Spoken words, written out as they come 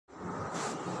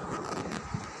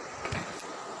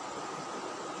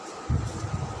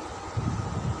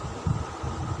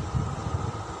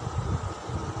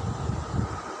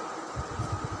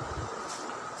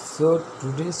So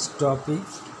today's topic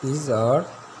is our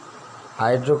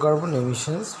hydrocarbon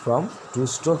emissions from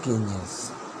two-stroke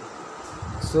engines.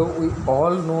 So we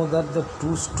all know that the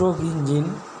two-stroke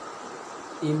engine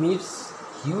emits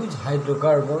huge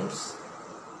hydrocarbons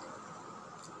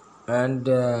and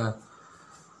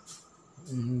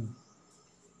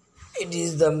it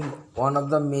is the one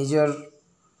of the major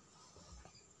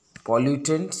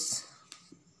pollutants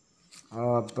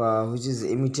which is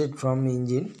emitted from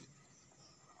engine.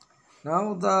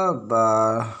 Now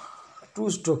the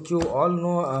two-stroke, you all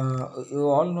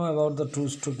know about the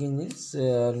two-stroke engines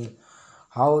and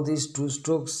how these two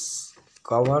strokes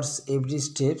covers every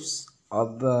steps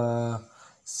of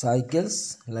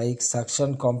cycles like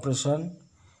suction, compression,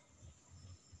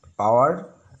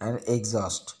 power and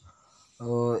exhaust.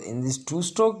 In this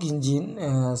two-stroke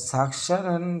engine, suction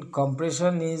and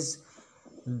compression is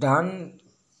done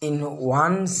in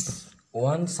one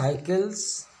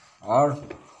cycles or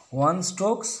one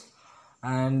strokes,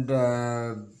 and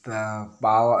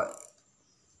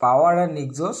power and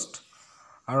exhaust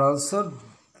are also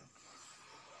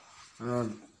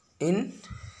in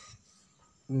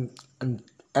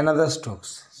another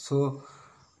strokes. So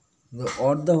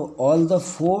all the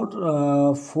four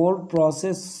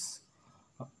process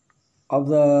of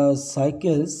the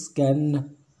cycles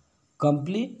can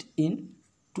complete in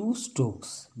two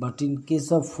strokes, but in case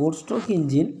of four-stroke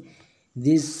engine,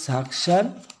 this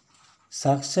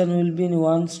suction will be in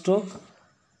one stroke,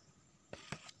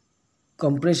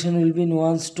 compression will be in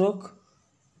one stroke,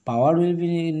 power will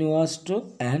be in one stroke,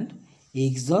 and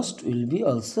exhaust will be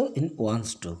also in one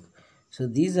stroke. So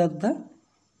these are the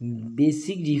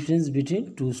basic difference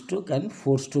between two-stroke and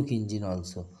four-stroke engine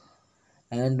also.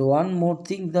 And one more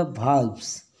thing, the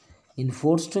valves. In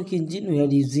four-stroke engine we are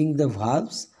using the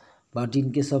valves, but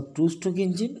in case of two-stroke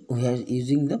engine we are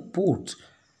using the ports.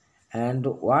 And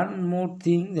one more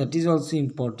thing that is also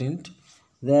important,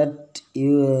 that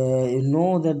you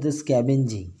know that the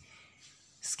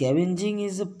scavenging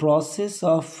is a process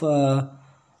of a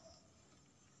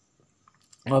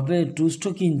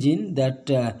two-stroke engine that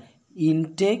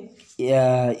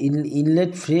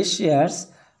inlet fresh airs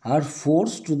are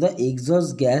forced to the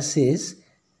exhaust gases.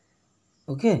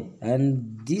 Okay,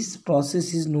 and this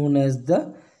process is known as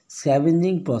the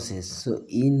scavenging process. So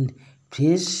in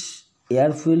fresh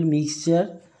air fuel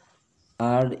mixture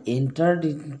are entered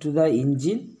into the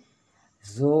engine,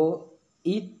 so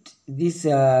this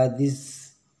air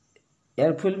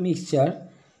fuel mixture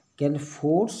can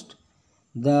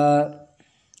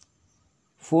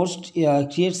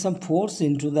create some force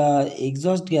into the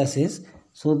exhaust gases,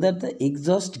 so that the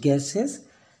exhaust gases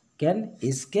can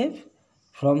escape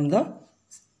from the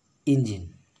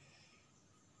engine.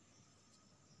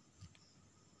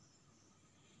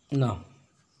 Now,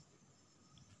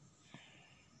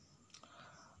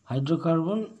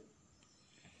 hydrocarbon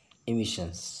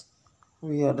emissions.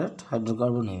 We are at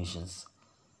hydrocarbon emissions.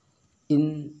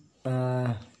 In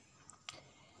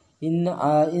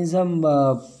some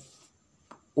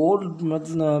old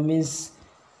means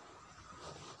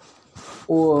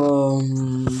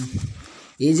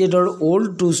aged or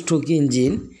old two-stroke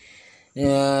engine,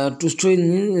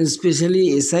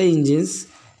 especially SI engines,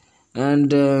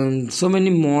 and so many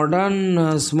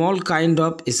modern small kind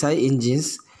of SI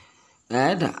engines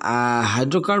add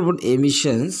hydrocarbon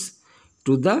emissions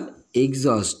to the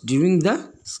exhaust during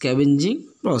the scavenging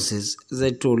process. As I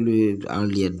told you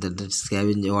earlier,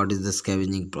 what is the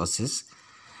scavenging process?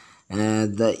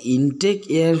 The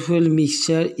intake air fuel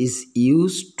mixture is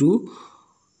used to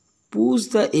push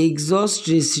the exhaust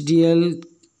residual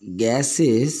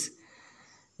gases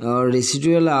or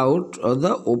residual out of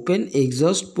the open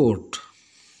exhaust port.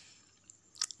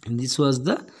 And this was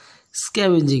the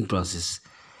scavenging process.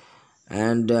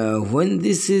 And when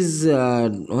this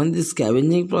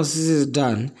scavenging process is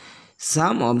done,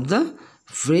 some of the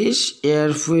fresh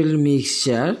air fuel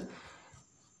mixture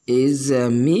is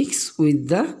mixed with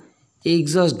the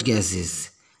exhaust gases,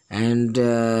 and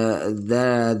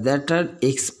that are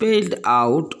expelled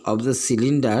out of the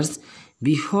cylinders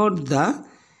before the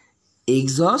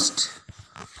exhaust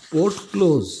port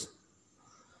close.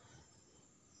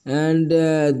 And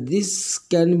this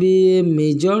can be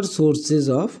major sources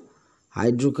of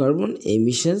hydrocarbon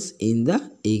emissions in the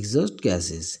exhaust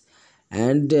gases,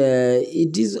 and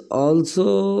it is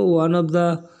also one of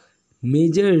the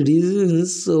major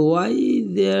reasons why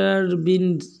there have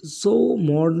been so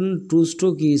modern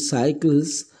two-stroke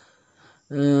cycles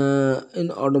in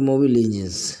automobile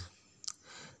engines.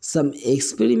 Some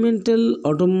experimental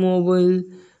automobile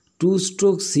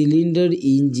two-stroke cylinder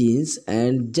engines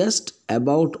and just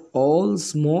about all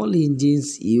small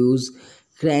engines use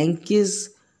crankcase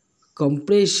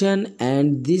compression,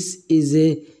 and this is a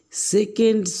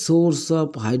second source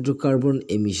of hydrocarbon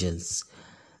emissions.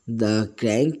 The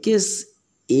crankcase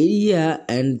area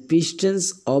and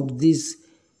pistons of these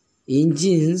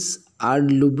engines are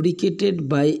lubricated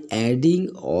by adding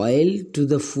oil to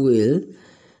the fuel.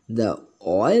 The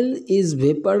oil is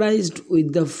vaporized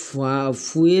with the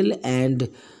fuel and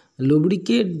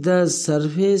lubricate the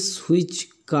surface which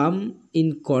come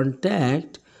in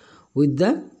contact with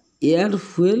the air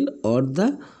fuel or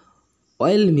the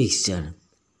oil mixture.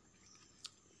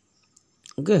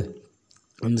 Okay,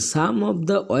 and some of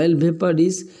the oil vapor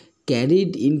is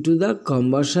carried into the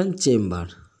combustion chamber.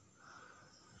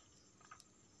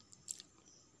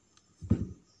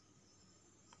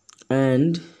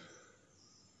 And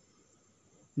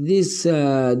this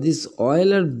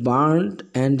oil are burnt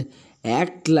and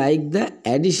act like the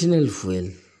additional fuel.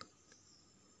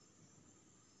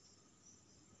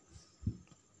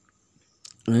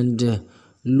 And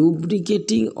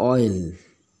lubricating oil,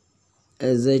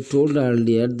 as I told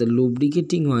earlier, the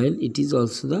lubricating oil, it is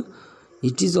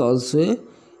also a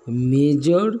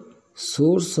major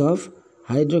source of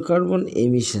hydrocarbon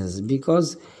emissions,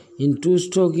 because in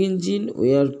two-stroke engine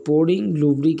we are pouring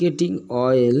lubricating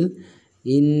oil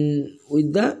in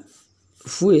with the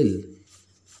fuel.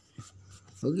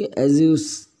 Okay, as you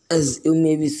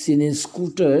may be seen in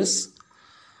scooters,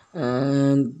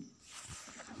 and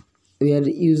we are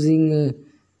using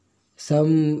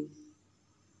some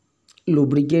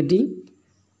lubricating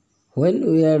when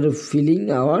we are filling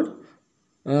our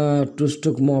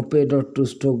two-stroke moped or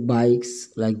two-stroke bikes,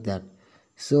 like that.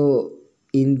 So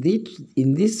in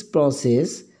this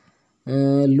process,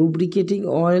 lubricating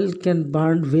oil can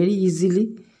burn very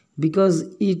easily because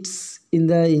it's in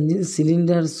the engine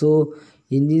cylinder. So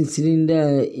engine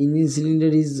cylinder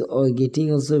is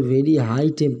getting also very high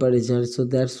temperature, so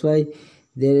that's why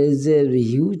there is a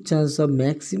huge chance of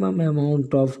maximum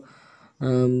amount of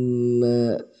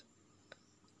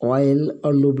oil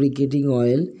or lubricating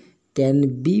oil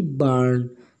can be burned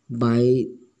by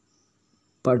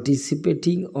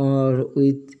participating or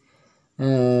with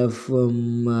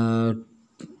from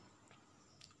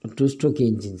two-stroke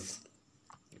engines.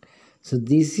 So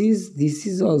this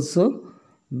is also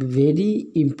very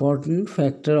important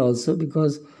factor also,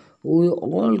 because we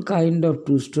all kind of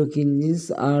two-stroke engines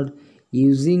are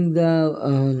using the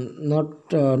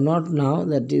not now,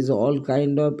 that is all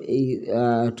kind of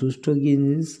two-stroke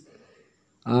engines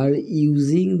are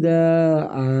using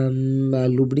the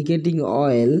lubricating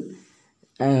oil,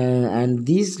 and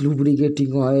this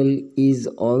lubricating oil is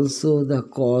also the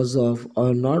cause of,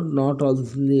 or not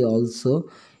only also,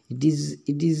 it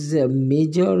is a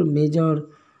major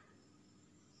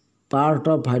part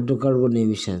of hydrocarbon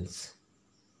emissions.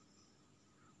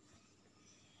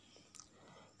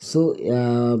 So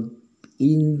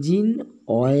engine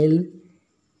oil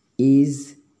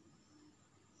is,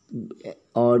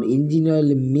 or engine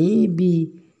oil may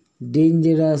be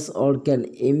dangerous or can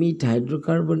emit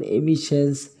hydrocarbon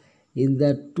emissions in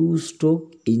the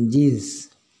two-stroke engines.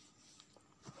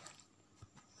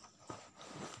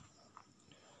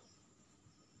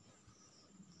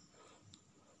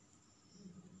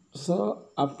 So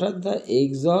after the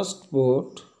exhaust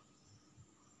port,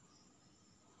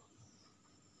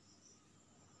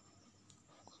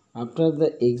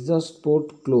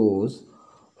 close,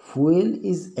 fuel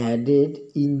is added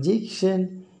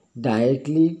injection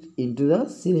directly into the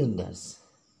cylinders,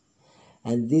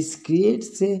 and this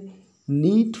creates a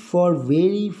need for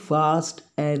very fast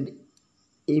and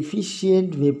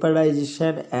efficient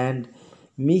vaporization and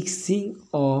mixing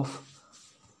of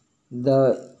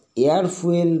the air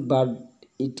fuel, but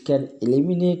it can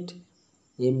eliminate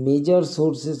a major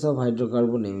sources of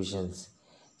hydrocarbon emissions.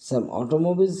 Some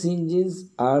automobiles engines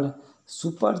are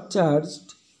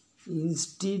supercharged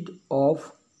instead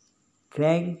of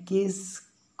crankcase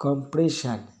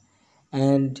compression,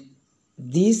 and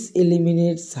this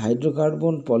eliminates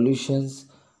hydrocarbon pollutions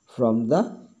from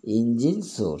the engine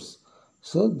source.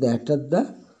 So that are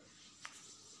the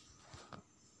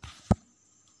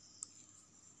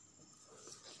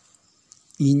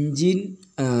engine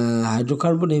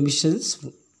hydrocarbon emissions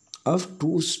of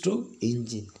two-stroke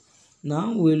engine.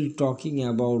 Now we'll talking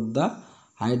about the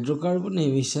hydrocarbon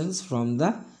emissions from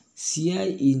the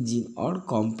CI engine or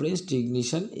compressed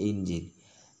ignition engine.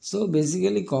 So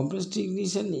basically compressed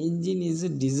ignition engine is a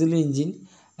diesel engine,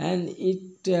 and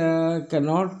it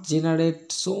cannot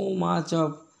generate so much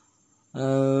of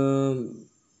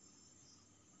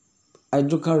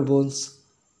hydrocarbons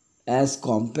as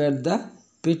compared the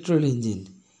petrol engine.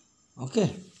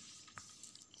 Okay.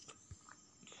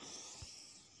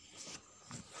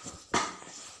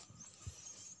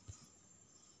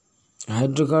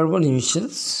 hydrocarbon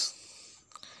emissions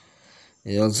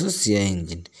is also CI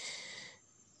engine.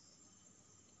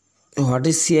 What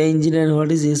is CI engine and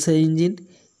what is SI engine?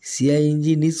 CI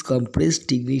engine is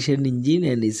compressed ignition engine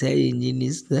and SI engine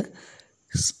is the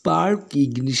spark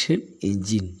ignition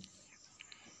engine.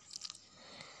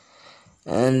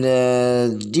 And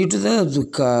due to the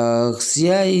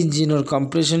CI engine or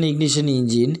compression ignition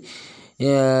engine,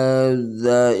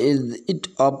 it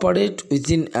operates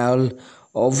within an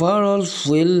overall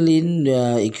fuel in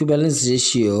equivalence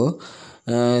ratio.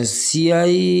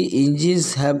 CI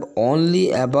engines have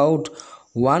only about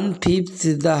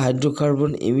 1/5 the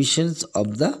hydrocarbon emissions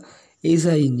of the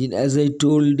SI engine. As I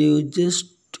told you just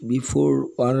before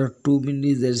 1 or 2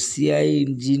 minutes, that CI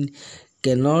engine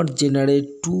cannot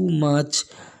generate too much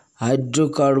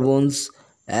hydrocarbons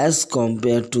as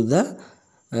compared to the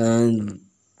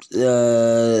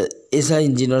SI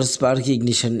engine or spark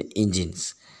ignition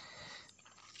engines.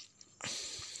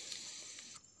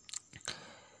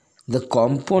 The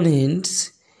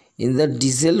components in the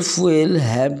diesel fuel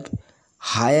have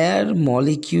higher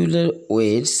molecular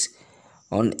weights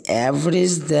on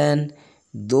average than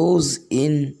those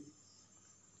in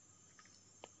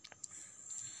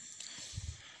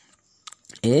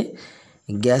a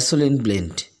gasoline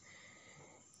blend,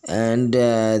 and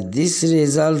this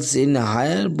results in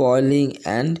higher boiling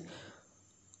and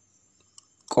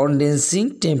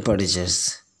condensing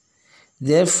temperatures.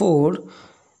 Therefore,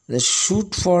 the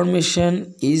shoot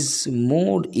formation is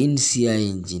more in CI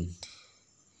engine.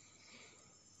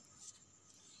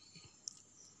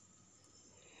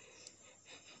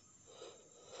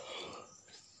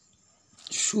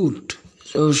 Shoot.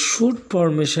 So shoot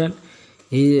formation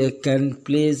can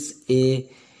place a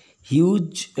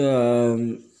huge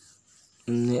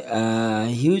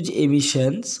huge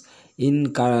emissions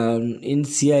in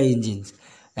CI engines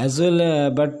as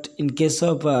well, but in case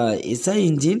of SI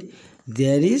engine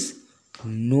there is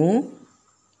no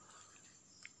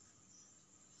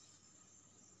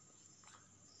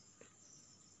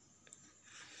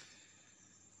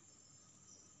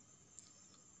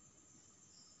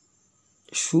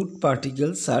shoot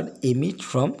particles are emitted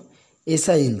from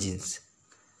SI engines.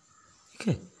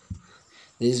 Okay,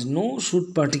 there is no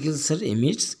shoot particles are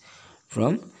emits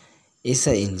from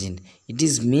SI engine. It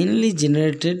is mainly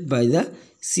generated by the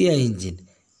CI engine.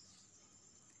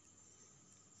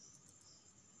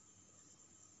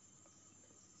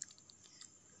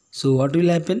 So what will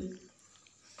happen?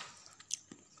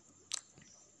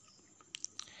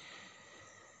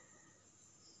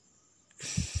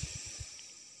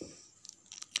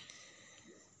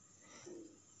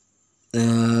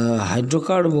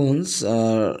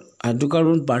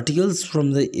 Hydrocarbon particles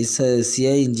from the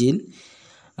CI engine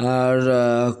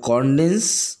are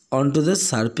condensed onto the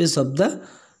surface of the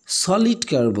solid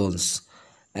carbons,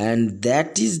 and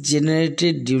that is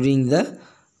generated during the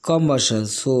combustion.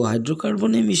 So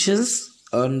hydrocarbon emissions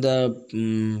on the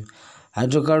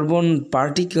hydrocarbon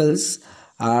particles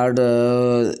are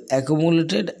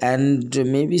accumulated and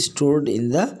may be stored in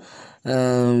the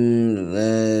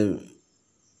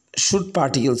shoot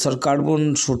particles or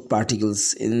carbon shoot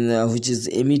particles in which is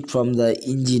emit from the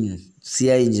engine,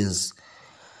 CI engines.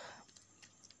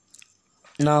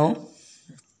 Now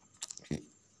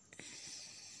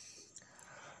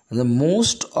the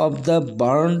most of the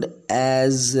burned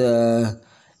as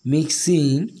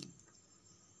mixing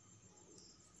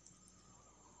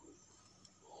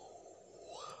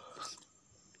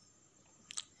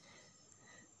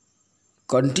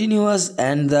continuous,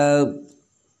 and the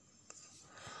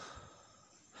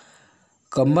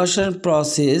combustion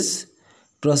process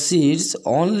proceeds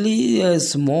only a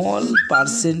small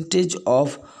percentage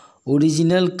of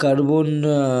original carbon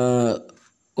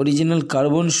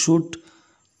shoot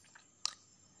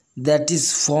that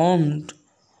is formed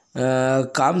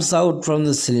comes out from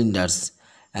the cylinders,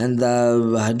 and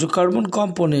the hydrocarbon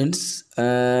components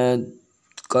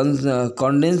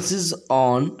condenses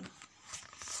on.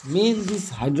 Means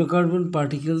these hydrocarbon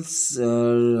particles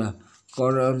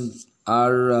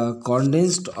are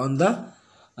condensed on the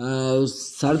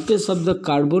surface of the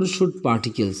carbon shoot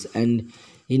particles, and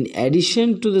in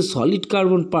addition to the solid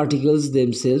carbon particles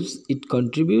themselves, it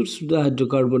contributes to the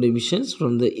hydrocarbon emissions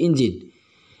from the engine,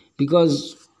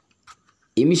 because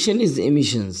emission is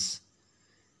emissions.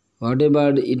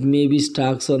 Whatever it may be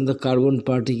stuck on the carbon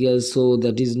particles, so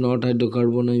that is not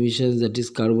hydrocarbon emissions, that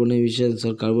is carbon emissions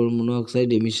or carbon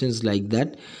monoxide emissions, like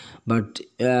that. But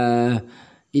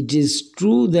it is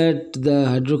true that the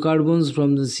hydrocarbons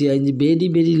from the CI engine,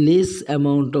 very less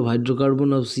amount of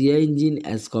hydrocarbon of CI engine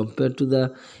as compared to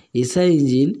the SI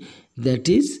engine, that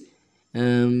is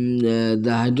the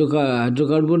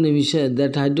hydrocarbon emission,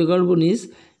 that hydrocarbon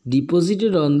is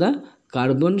deposited on the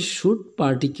carbon soot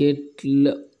particle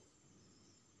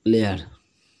layer.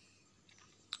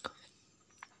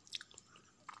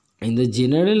 In the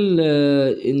general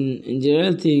in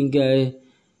general thing,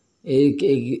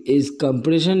 is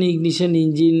compression ignition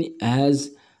engine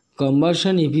has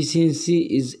combustion efficiency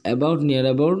is about near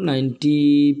about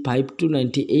 95 to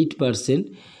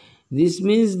 98%. This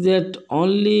means that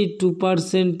only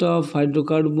 2% of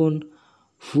hydrocarbon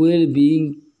fuel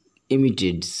being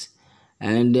emitted,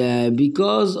 and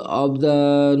because of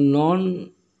the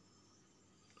non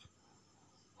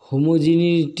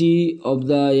homogeneity of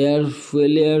the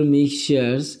fuel air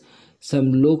mixtures,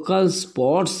 some local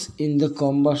spots in the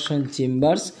combustion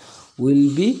chambers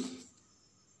will be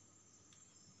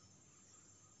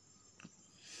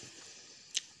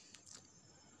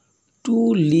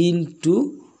too lean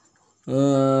to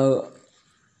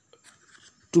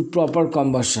proper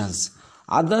combustions.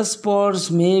 Other spots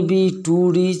may be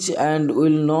too rich and will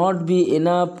not be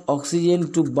enough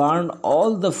oxygen to burn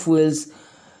all the fuels.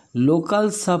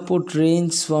 Local support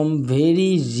range from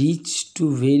very rich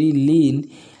to very lean,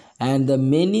 and the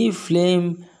many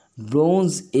flame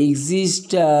zones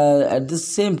exist at the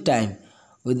same time.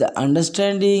 With the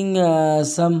understanding,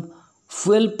 some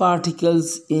fuel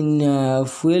particles in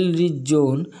fuel rich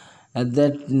zone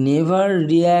that never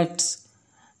reacts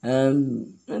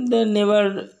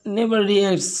that never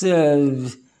reacts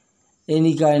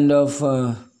any kind of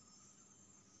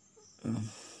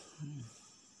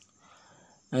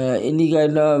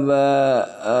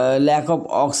lack of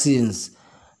oxygens,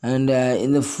 and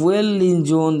in the fuel lean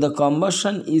zone the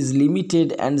combustion is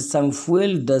limited and some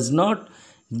fuel does not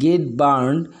get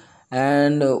burned,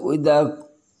 and with the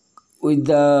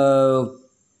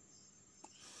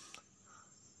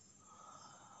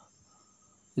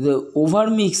over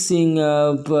mixing,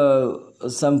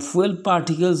 some fuel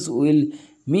particles will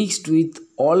mixed with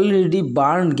already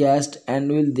burned gas and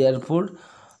will therefore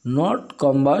not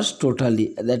combust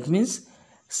totally. That means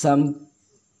some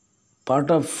part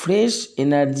of fresh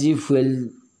energy fuel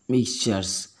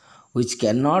mixtures which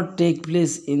cannot take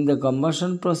place in the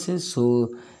combustion process, so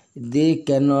they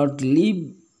cannot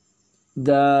leave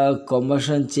the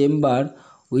combustion chamber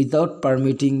without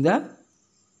permitting the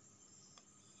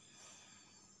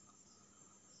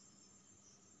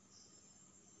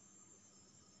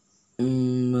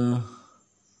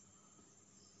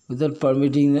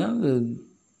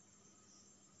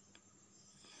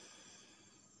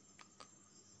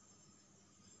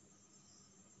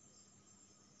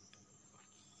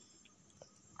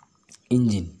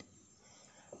engine.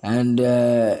 And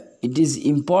it is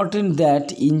important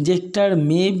that injector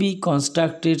may be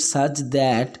constructed such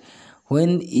that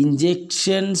when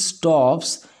injection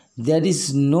stops there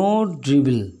is no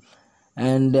dribble,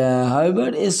 and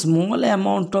however a small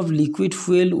amount of liquid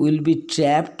fuel will be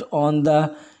trapped on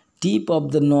the tip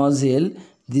of the nozzle.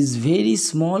 This very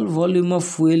small volume of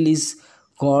fuel is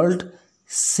called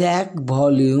sac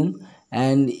volume,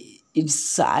 and its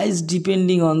size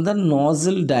depending on the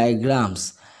nozzle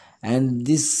diagrams, and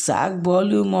this sac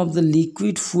volume of the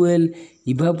liquid fuel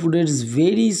evaporates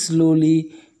very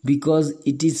slowly because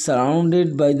it is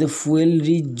surrounded by the fuel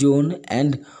rich zone,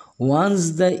 and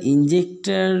once the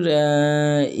injector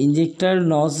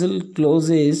nozzle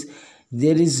closes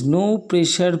there is no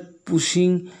pressure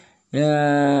pushing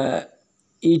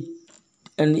it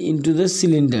and into the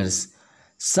cylinders.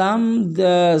 Some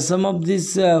of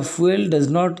this fuel does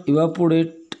not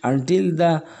evaporate until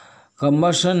the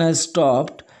combustion has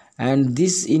stopped, and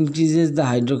this increases the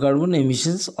hydrocarbon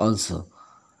emissions also.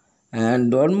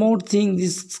 And one more thing,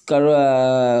 these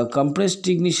compressed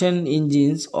ignition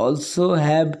engines also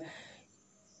have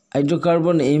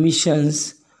hydrocarbon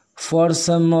emissions for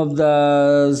some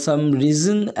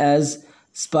reason as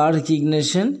spark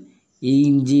ignition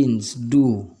engines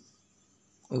do.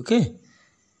 Okay,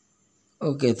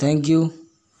 thank you.